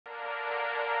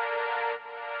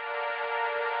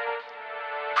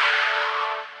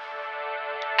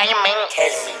And you mean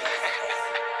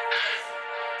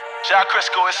Shout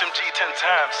CrescoSMG 10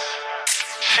 times.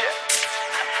 Shit.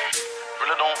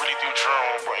 Brilla don't really do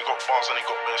drill, but he got bars and he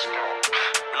got best girl.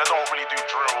 Brilla don't really do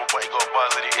drill, but he got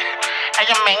bars and he. And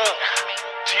you mean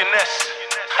GNS.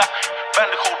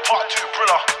 Bandicold Part 2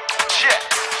 Brilla. Shit.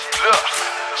 Look.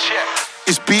 Shit.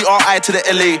 It's BRI to the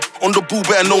LA, on the ball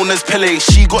better known as Pele.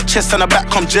 She got chest and her back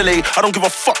come jelly. I don't give a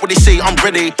fuck what they say, I'm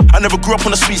ready. I never grew up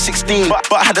on a sweet 16,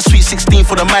 but I had a sweet 16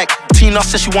 for the mic. Tina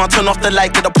says she wanna turn off the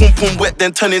light, get the pum pum wet,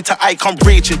 then turn into Ike, I'm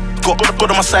raging. Got God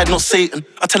on my side, not Satan.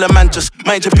 I tell a man just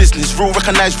mind your business, real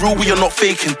recognize real, we are not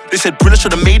faking. They said Brilla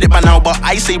should've made it by now, but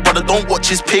I say brother don't watch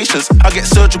his patience. I get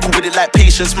surgical with it like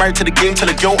patience, married to the game, tell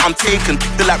a girl I'm taken.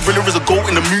 They're like Brilla is a goat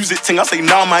in the music thing, I say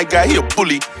nah my guy, he a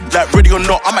bully. Like ready or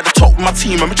not, I'm at the top with my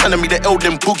team, I'm trying to meet the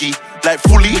Elden Boogie. Like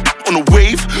fully, on a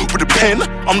wave, with a pen,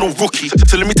 I'm no rookie.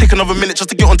 So let me take another minute just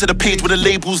to get onto the page where the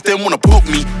labels then wanna book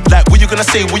me. Like what you gonna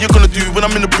say, what you gonna do when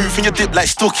I'm in the booth and you dip like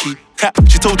Stucky.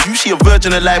 She told you she a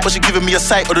virgin alive, but she giving me a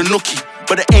sight of the nookie.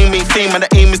 But the aim ain't fame and the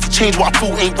aim is to change what I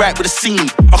feel ain't right with the scene.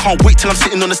 I can't wait till I'm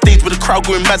sitting on the stage with the crowd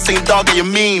going mad saying dog, are you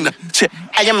mean? Check,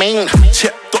 And you mean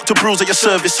check, Dr. Brills at your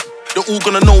service. They're all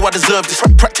gonna know I deserve this.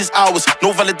 Practice hours,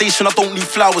 no validation, I don't need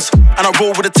flowers. And I roll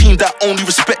with a team that only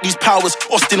respect these powers.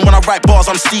 Austin, when I write bars,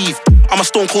 I'm Steve. I'm a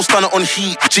stone cold stunner on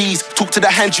heat. Jeez, talk to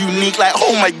the hand unique like,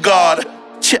 oh my god.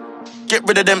 Check, get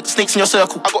rid of them snakes in your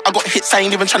circle. I got hits, I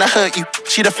ain't even tryna hurt you.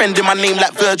 She defending my name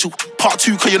like Virgil. Part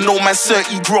 2, cause you know man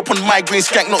 30. Grew up on migraine,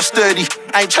 skank not sturdy.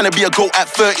 I ain't tryna be a goat at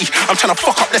 30. I'm tryna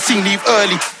fuck up the scene, leave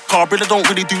early. Brilla don't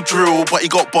really do drill, but he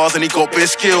got bars and he got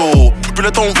best skill.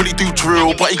 Brilla don't really do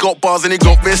drill, but he got bars and he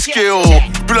got best skill.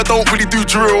 Brilla don't really do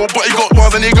drill, but he got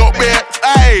bars and he got best.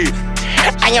 Hey,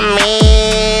 And you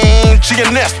mean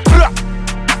GNS.